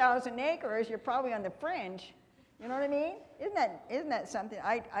 54,000 acres, you're probably on the fringe. You know what I mean? Isn't that something?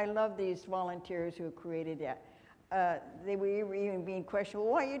 I love these volunteers who created that. They were even being questioned,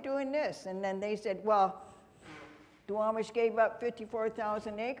 well, why are you doing this? And then they said, well, Duwamish gave up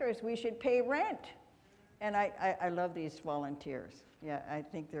 54,000 acres, we should pay rent. And I love these volunteers. Yeah, I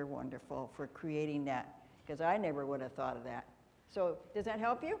think they're wonderful for creating that, because I never would have thought of that. So does that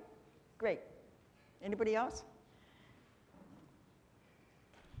help you? Great. Anybody else?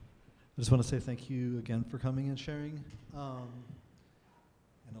 I just want to say thank you again for coming and sharing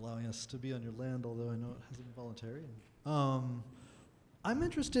and allowing us to be on your land, although I know it hasn't been voluntary. I'm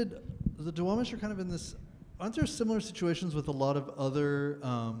interested, the Duwamish are kind of in this, aren't there similar situations with a lot of other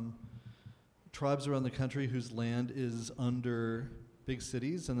tribes around the country whose land is under big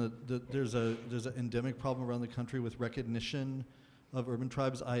cities, and there's an endemic problem around the country with recognition of urban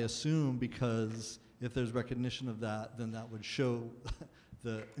tribes, I assume, because if there's recognition of that, then that would show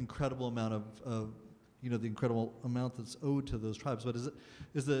the incredible amount of the incredible amount that's owed to those tribes. But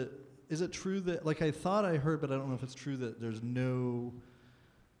is it true that, like I thought I heard, but I don't know if it's true, that there's no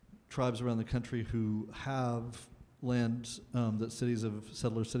tribes around the country who have land that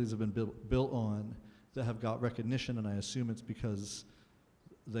settler cities have been built on that have got recognition, and I assume it's because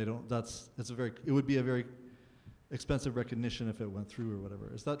they don't. It would be a very expensive recognition if it went through or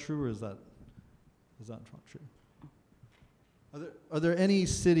whatever. Is that true, or is that not true? Are there any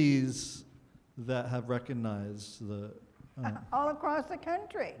cities that have recognized the? All across the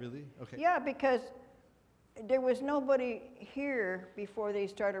country. Really? Okay. Yeah, because there was nobody here before they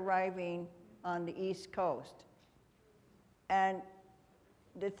started arriving on the East Coast. And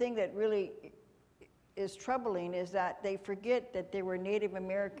the thing that really is troubling is that they forget that there were Native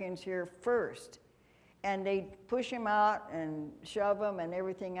Americans here first. And they push them out and shove them and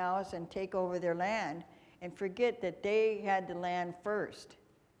everything else and take over their land and forget that they had the land first.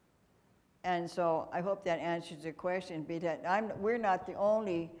 And so I hope that answers the question, because we're not the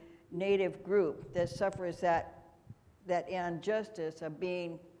only Native group that suffers that injustice of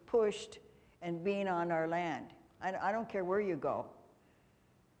being pushed and being on our land. I don't care where you go.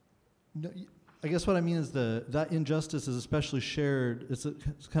 No, I guess what I mean is that injustice is especially shared. It's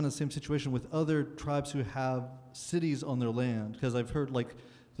kind of the same situation with other tribes who have cities on their land, because I've heard like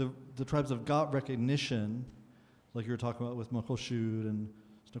the tribes have got recognition, like you were talking about with Muckleshoot and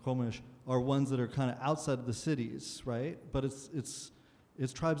Snoqualmie, are ones that are kind of outside of the cities, right? But it's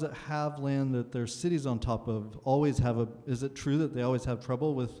tribes that have land that their cities on top of always have is it true that they always have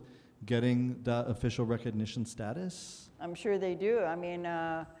trouble with getting that official recognition status? I'm sure they do. I mean,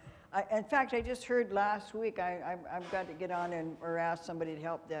 in fact, I just heard last week, I've got to get on or ask somebody to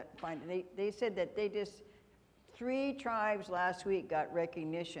help find it. They said that 3 tribes last week got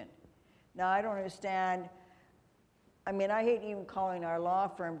recognition. Now, I don't understand. I mean, I hate even calling our law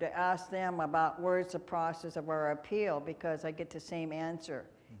firm to ask them about where's the process of our appeal, because I get the same answer.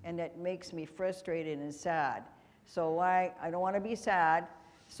 And that makes me frustrated and sad. So I don't want to be sad,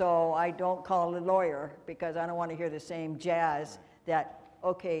 so I don't call a lawyer, because I don't want to hear the same jazz that,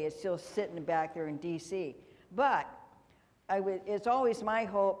 okay, it's still sitting back there in DC. But it's always my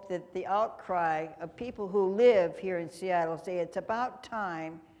hope that the outcry of people who live here in Seattle say it's about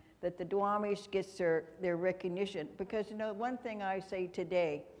time that the Duwamish gets their recognition. Because, one thing I say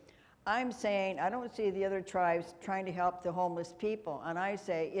today, I'm saying I don't see the other tribes trying to help the homeless people. And I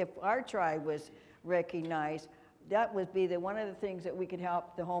say if our tribe was recognized, that would be one of the things that we could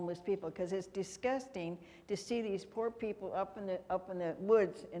help the homeless people, because it's disgusting to see these poor people up in the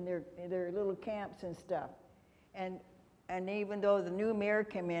woods in their little camps and stuff. And even though the new mayor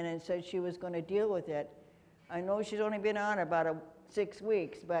came in and said she was going to deal with it, I know she's only been on about 6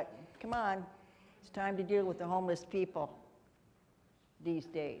 weeks, but come on, it's time to deal with the homeless people these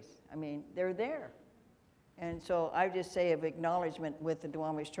days. I mean, they're there. And so I just say of acknowledgement with the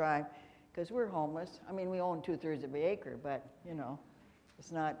Duwamish Tribe, because we're homeless. I mean, we own 2/3 of an acre, but,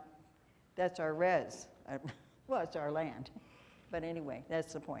 it's not, that's our res. Well, it's our land. But anyway,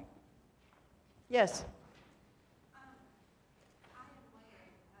 that's the point. Yes?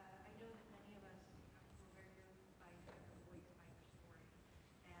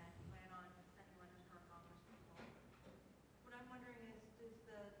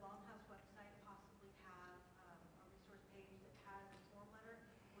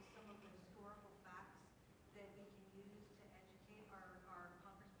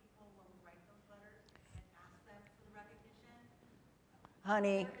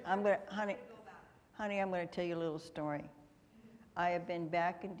 Honey, I'm going to tell you a little story. I have been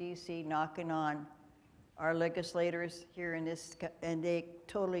back in DC knocking on our legislators here in this, and they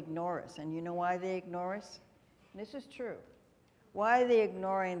totally ignore us. And you know why they ignore us? And this is true. Why are they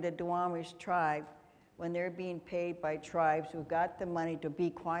ignoring the Duwamish tribe when they're being paid by tribes who got the money to be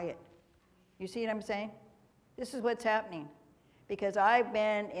quiet? You see what I'm saying? This is what's happening. Because I've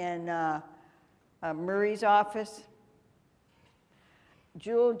been in Murray's office,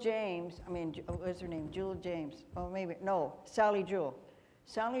 Jewel James, what's her name? Jewel James. Oh, maybe, no, Sally Jewell.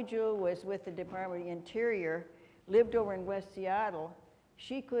 Sally Jewell was with the Department of the Interior, lived over in West Seattle.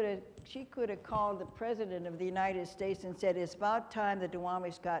 She could have called the President of the United States and said, it's about time the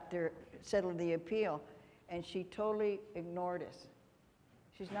Duwamish settled the appeal. And she totally ignored us.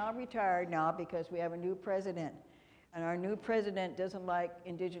 She's now retired now because we have a new president. And our new president doesn't like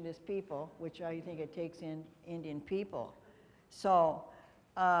indigenous people, which I think it takes in Indian people. So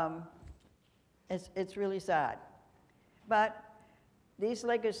it's really sad. But these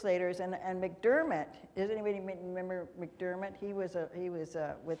legislators, and McDermott, does anybody remember McDermott? He was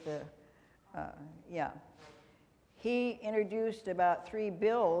with the, He introduced about 3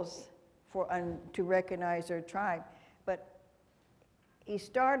 bills to recognize their tribe. But he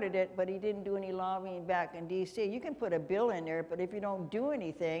started it, but he didn't do any lobbying back in D.C. You can put a bill in there, but if you don't do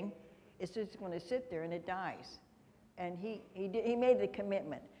anything, it's just going to sit there and it dies. And he made the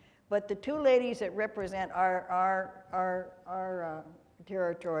commitment. But the 2 ladies that represent our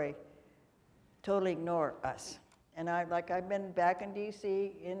territory totally ignore us. And I've been back in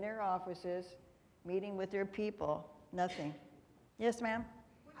D.C. in their offices, meeting with their people, nothing. Yes, ma'am?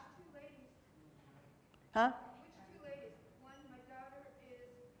 Which 2 ladies? Huh? Which 2 ladies? One, my daughter is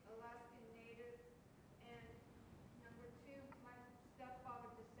Alaskan Native, and number 2, my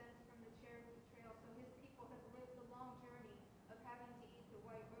stepfather descends from the Cherokee Trail, so his people have lived the long journey of having to eat the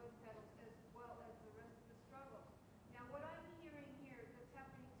white rose petals as well as the rest of the struggle. Now, what I'm hearing here that's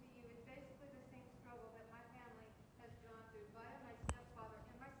happening to you is basically the same struggle that my family has gone through via my stepfather,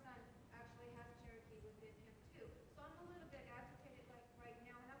 and my son actually has Cherokee within him too. So I'm a little bit agitated right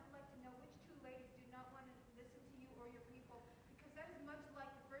now, and I would like to know which 2 ladies do not want to listen to you or your people, because that is much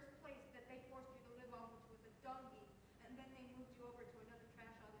like the first place that they forced you to live on, which was a dung heap, and then they moved you over to another trash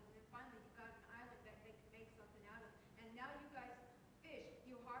island, and then finally you got an island that they can make something out of. And now you guys fish,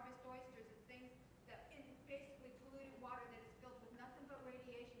 you harvest oysters and things that in basically polluted water that is filled with nothing but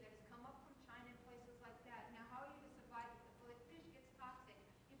radiation that has come up from China and places like that. Now how are you to survive if the fish gets toxic?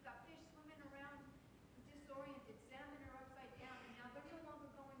 You've got fish swimming around disoriented, salmon are upside down, and now they're no longer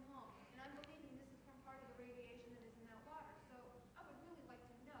going home. And I'm believing this is from part of the radiation that is in that water. So I would really like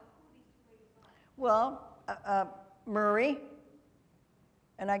to know who these 2 ladies are. Well, Murray,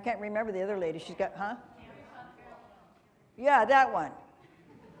 and I can't remember the other lady. She's got, huh? Yeah, that one.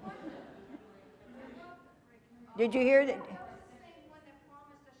 Did you hear that? That was the same one that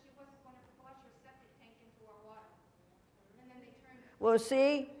promised us she wasn't going to flush her septic tank into our water. And then they turned. Well,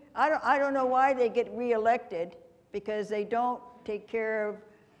 see, I don't know why they get reelected, because they don't take care of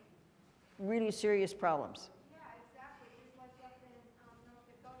really serious problems. Yeah, exactly. Just like up in North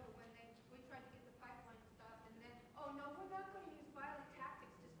Dakota when we tried to get the pipeline stopped, and then, oh no, we're not going to use violent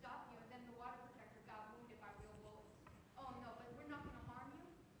tactics to stop you, and then the water protector got wounded by real bullets. Oh no, but we're not going to harm you?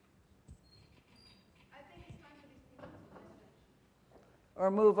 I think it's time for these people to listen. Or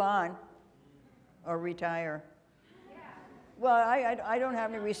move on, or retire. Well, I don't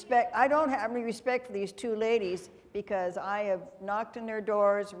have any respect. I don't have any respect for these 2 ladies, because I have knocked on their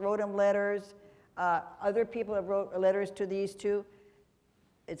doors, wrote them letters. Other people have wrote letters to these 2.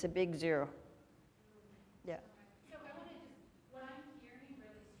 It's a big 0. Yeah. So I want to just, what I'm hearing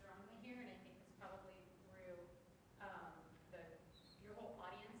really strongly here, and I think it's probably through your whole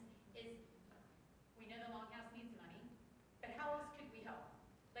audience, is we know the Longhouse needs money, but how else could we help?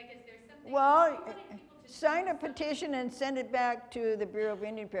 Like, is there something? Well, we wanted people to sign a petition and send it back to the Bureau of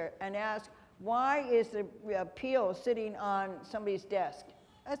Indian Affairs and ask, why is the appeal sitting on somebody's desk?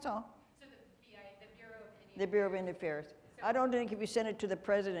 That's all. So the Bureau of Indian The Bureau of Indian Affairs. I don't think if you send it to the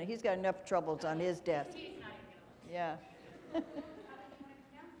president, he's got enough troubles on his desk. He's not even going to listen. Yeah. What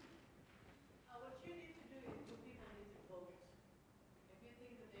you need to do is two people need to vote. If you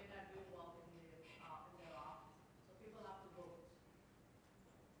think that they're not doing well in their office, so people have to vote.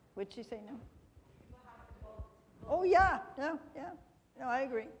 What'd she say now? People have to vote. Oh, yeah. No, yeah. No, I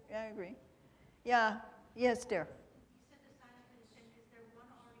agree. Yeah, I agree. Yeah. Yes, dear. You said the sign-up petition, is there one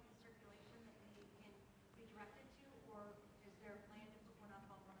already in circulation that we can be directed to, or is there a plan to put one up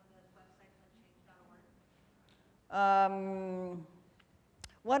on one of the websites on change.org?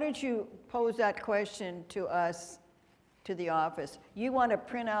 Why don't you pose that question to us, to the office? You want a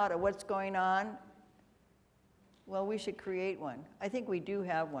printout of what's going on? Well, we should create one. I think we do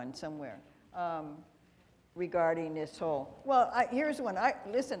have one somewhere regarding this whole. Well, here's one.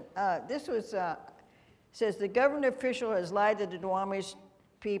 Listen, this was, says the government official has lied to the Duwamish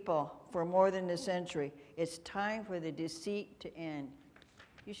people for more than a century. It's time for the deceit to end.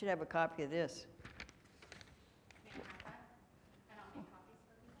 You should have a copy of this.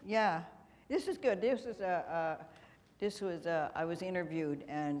 Yeah, this is good. This is This was, I was interviewed,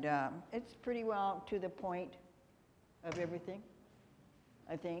 and it's pretty well to the point of everything,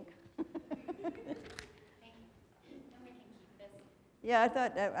 I think. Thank you. And we can keep this. Yeah, I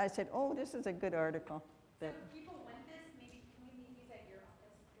thought, I said, oh, this is a good article. So That, if people want this, maybe can we meet these at your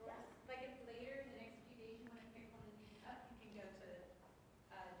office? Doris? Like if later in the next few days you want to pick one of these up, you can go to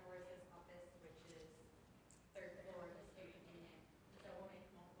Doris's office, which is third floor, the student union. So we'll make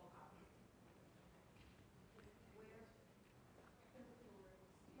multiple copies.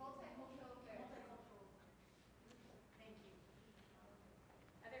 Multicultural affairs. Multicultural. Thank you.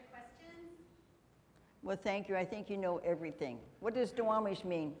 Other questions? well, thank you. I think you know everything. What does Duwamish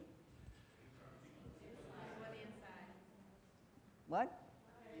mean? What?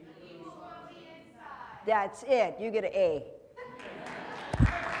 That's it. You get an A.